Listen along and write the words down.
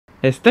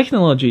As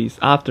technologies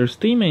after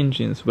steam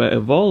engines were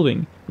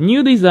evolving,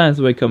 new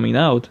designs were coming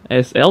out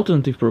as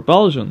alternative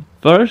propulsion.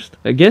 First,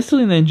 a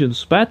gasoline engine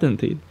was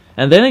patented,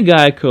 and then a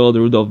guy called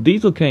Rudolf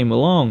Diesel came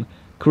along,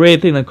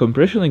 creating a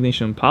compression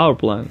ignition power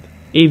plant.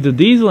 If the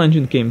diesel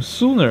engine came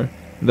sooner,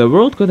 the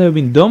world could have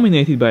been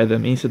dominated by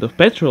them instead of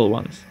petrol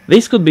ones.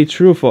 This could be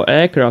true for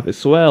aircraft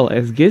as well,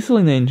 as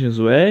gasoline engines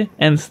were,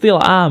 and still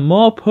are,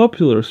 more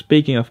popular.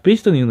 Speaking of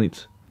piston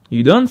units,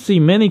 you don't see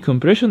many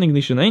compression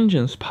ignition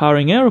engines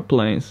powering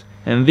aeroplanes,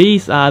 and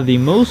these are the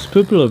most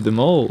popular of them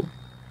all.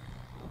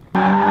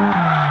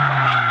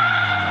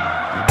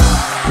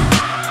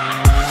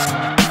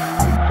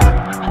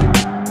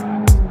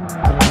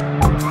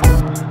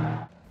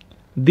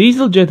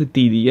 Dieseljet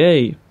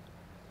TDA.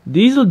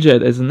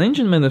 Dieseljet, as an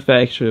engine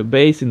manufacturer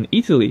based in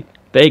Italy,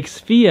 takes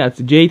Fiat's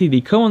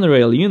JTD common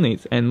rail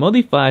units and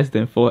modifies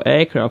them for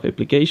aircraft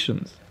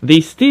applications.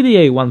 This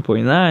TDA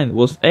 1.9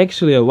 was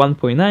actually a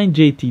 1.9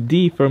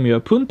 JTD from your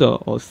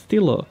Punto or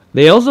Stilo.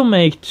 They also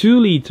make 2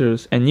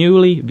 liters and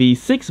newly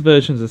V6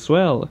 versions as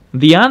well.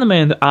 The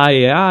unmanned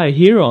IAI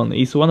Heron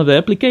is one of the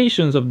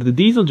applications of the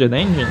dieseljet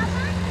engines.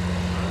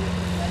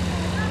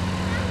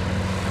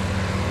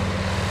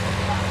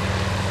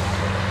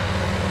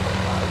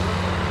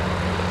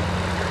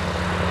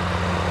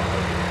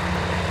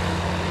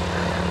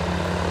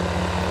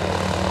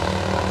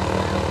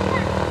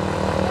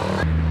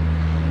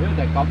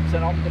 Ganz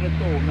een andere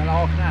toon, een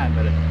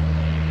aangenamer.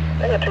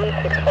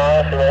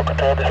 365, you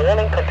control this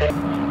warning,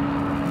 continue.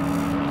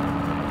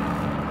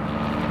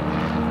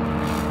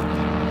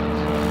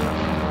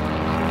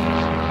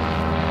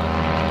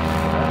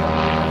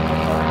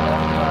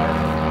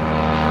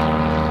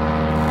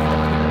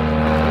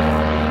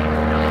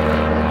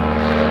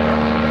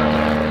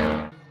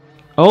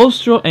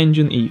 Austro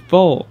Engine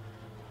E4.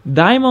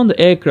 Diamond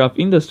Aircraft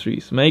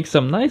Industries make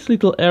some nice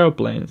little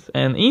aeroplanes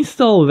and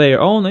install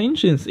their own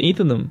engines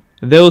into them.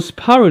 Those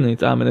power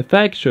units are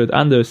manufactured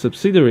under a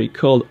subsidiary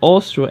called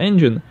Austro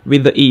Engine,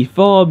 with the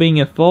E4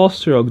 being a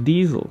 4-stroke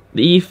diesel.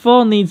 The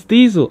E4 needs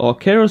diesel or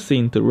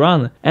kerosene to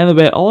run, and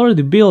were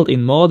already built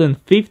in more than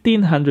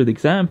 1500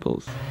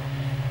 examples.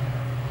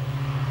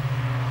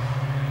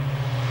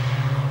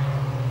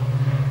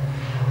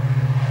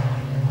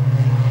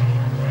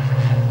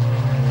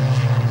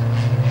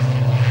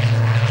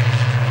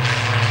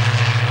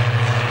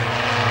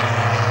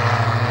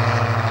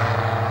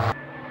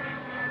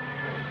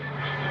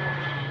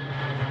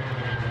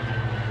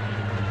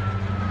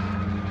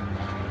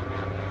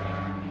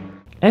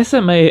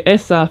 SMA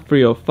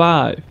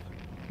SR305.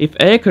 If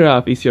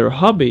aircraft is your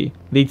hobby,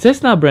 the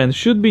Cessna brand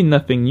should be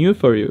nothing new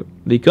for you.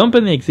 The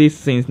company exists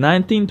since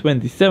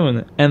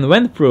 1927 and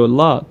went through a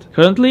lot.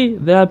 Currently,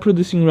 they are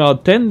producing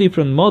around 10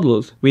 different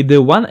models, with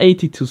the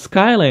 182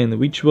 Skylane,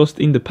 which was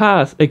in the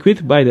past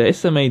equipped by the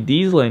SMA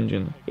diesel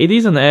engine. It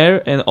is an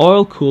air and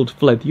oil-cooled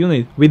flat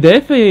unit, with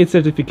the FAA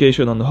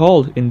certification on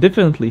hold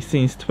indefinitely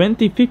since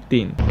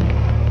 2015.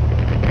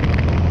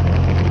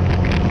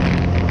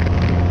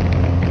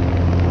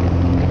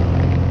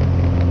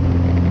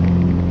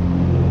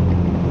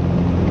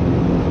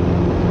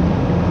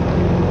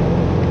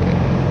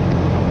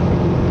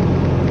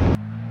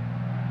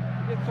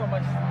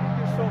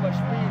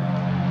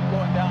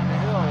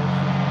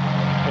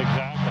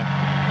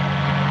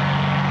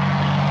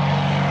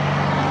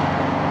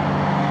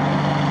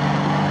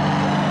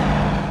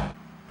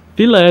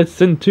 Fiat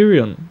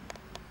Centurion.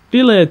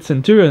 Fiat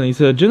Centurion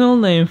is a general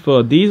name for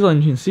a diesel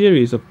engine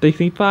series of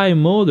 35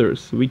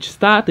 motors, which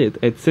started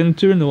at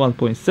Centurion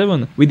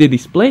 1.7 with a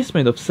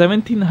displacement of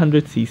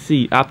 1700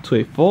 cc up to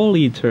a 4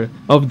 liter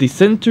of the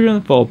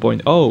Centurion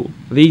 4.0.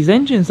 These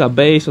engines are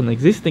based on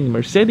existing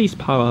Mercedes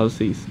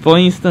powerhouses. For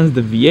instance,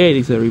 the V8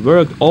 is a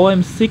reworked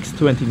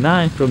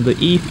OM629 from the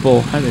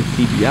E400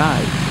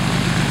 CBI.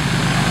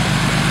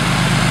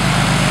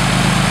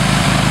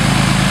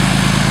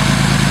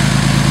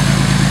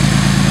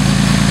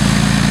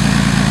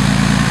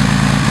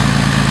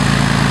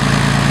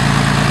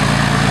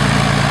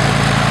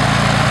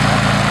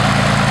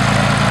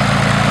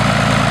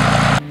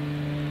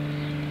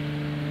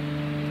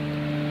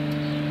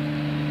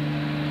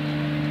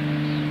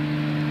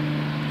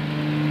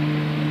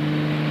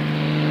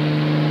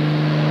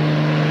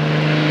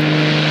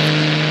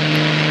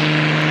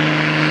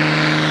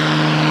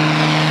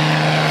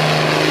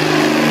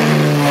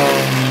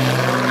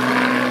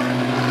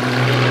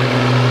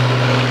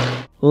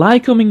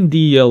 Lycoming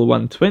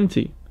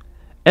DL120.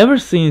 Ever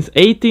since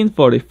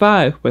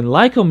 1845, when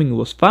Lycoming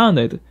was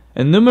founded,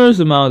 a numerous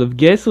amount of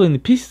gasoline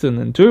piston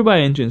and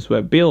turbine engines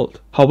were built.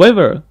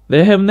 However,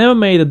 they have never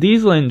made a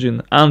diesel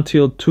engine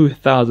until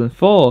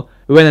 2004,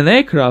 when an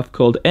aircraft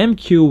called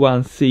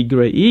MQ-1C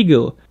Grey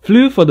Eagle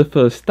flew for the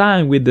first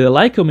time with the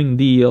Lycoming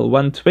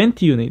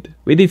DL120 unit.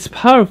 With its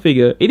power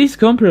figure, it is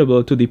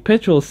comparable to the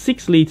petrol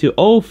 6-liter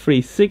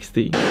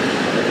O360.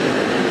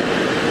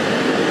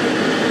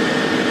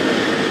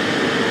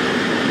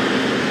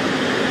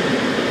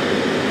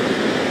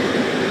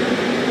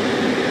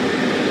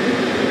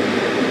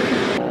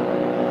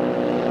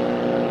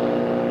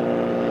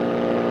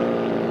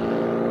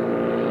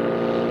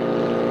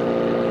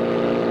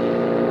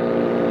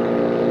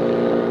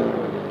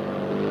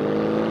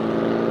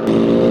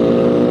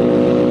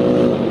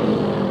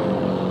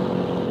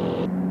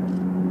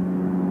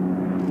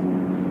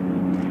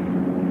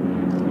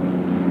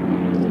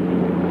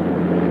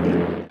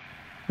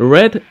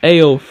 Red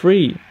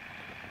AO3.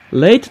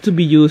 Later to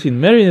be used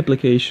in marine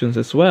applications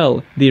as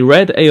well, the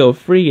Red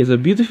AO3 is a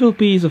beautiful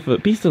piece of a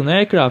piston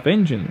aircraft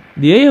engine.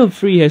 The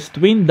AO3 has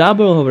twin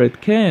double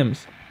overhead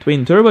cams,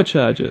 twin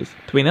turbochargers,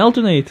 twin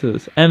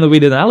alternators, and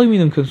with an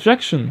aluminum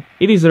construction,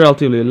 it is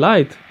relatively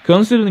light,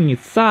 considering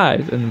its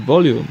size and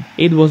volume.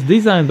 It was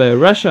designed by a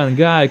Russian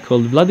guy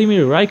called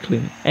Vladimir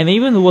Ryklin, and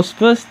even was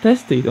first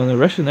tested on a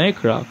Russian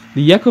aircraft,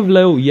 the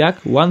Yakovlev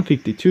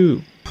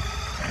Yak-152.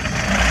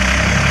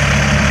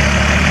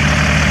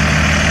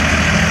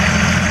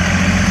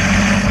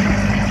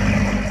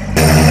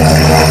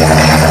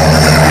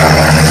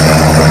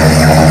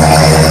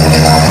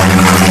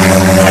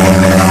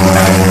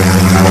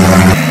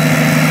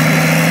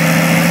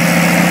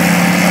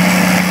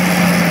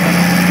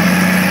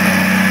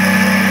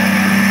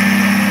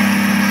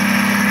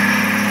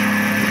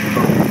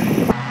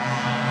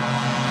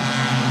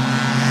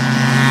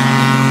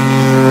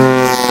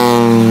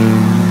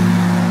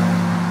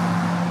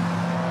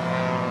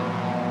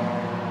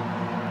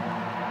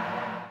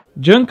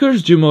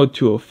 Junkers Jumo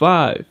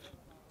 205.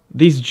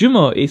 This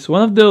Jumo is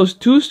one of those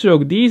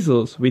two-stroke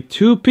diesels with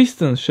two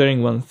pistons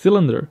sharing one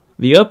cylinder.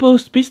 The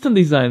opposed piston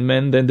design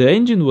meant that the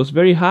engine was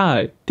very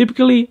high.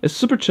 Typically, a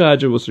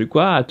supercharger was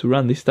required to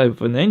run this type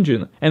of an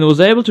engine and was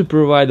able to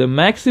provide a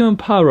maximum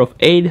power of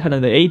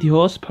 880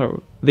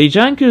 horsepower. The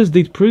Junkers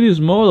did produce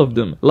more of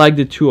them, like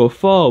the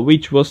 204,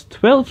 which was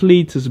 12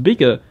 liters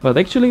bigger, but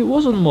actually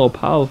wasn't more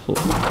powerful.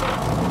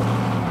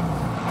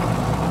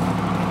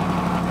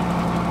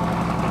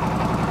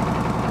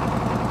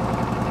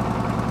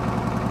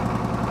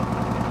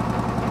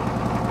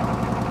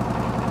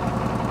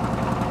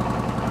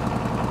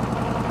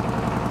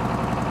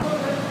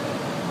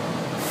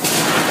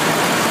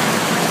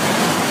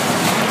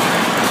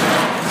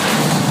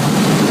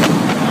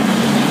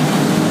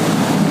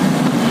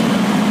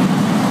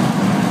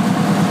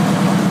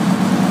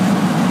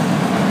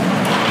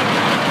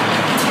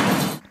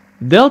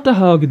 Delta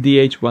Hawk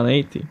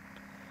DH-180.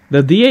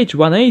 The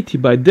DH-180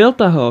 by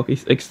Delta Hawk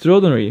is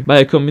extraordinary by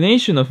a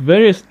combination of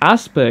various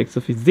aspects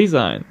of its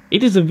design.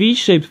 It is a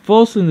V-shaped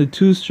 4-cylinder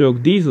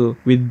two-stroke diesel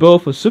with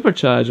both a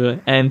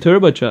supercharger and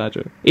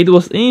turbocharger. It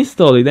was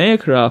installed in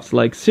aircrafts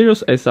like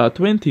Cirrus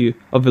SR-20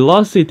 or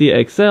Velocity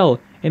XL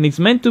and is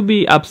meant to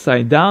be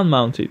upside down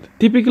mounted.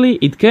 Typically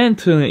it can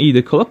turn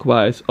either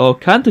clockwise or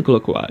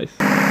counterclockwise.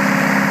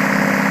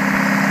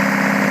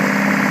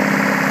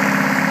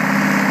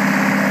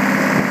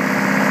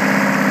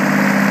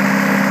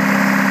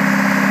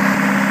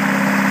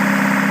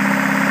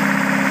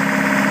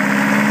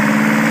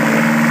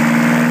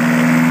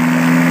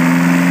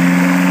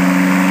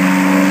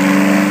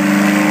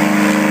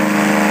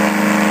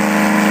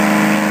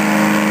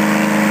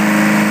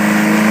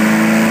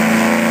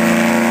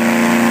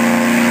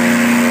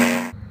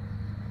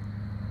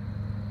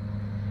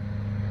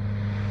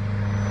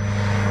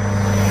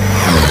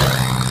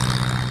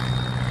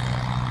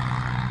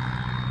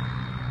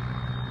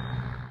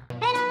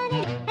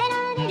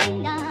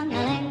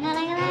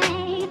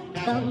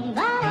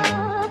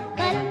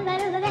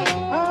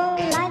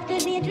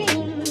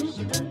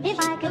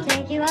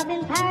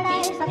 In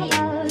paradise, I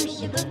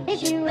suppose.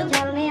 If you would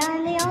tell me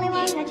I'm the only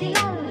one that you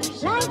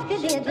love, life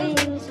could be a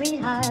dream,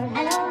 sweetheart.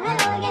 Hello.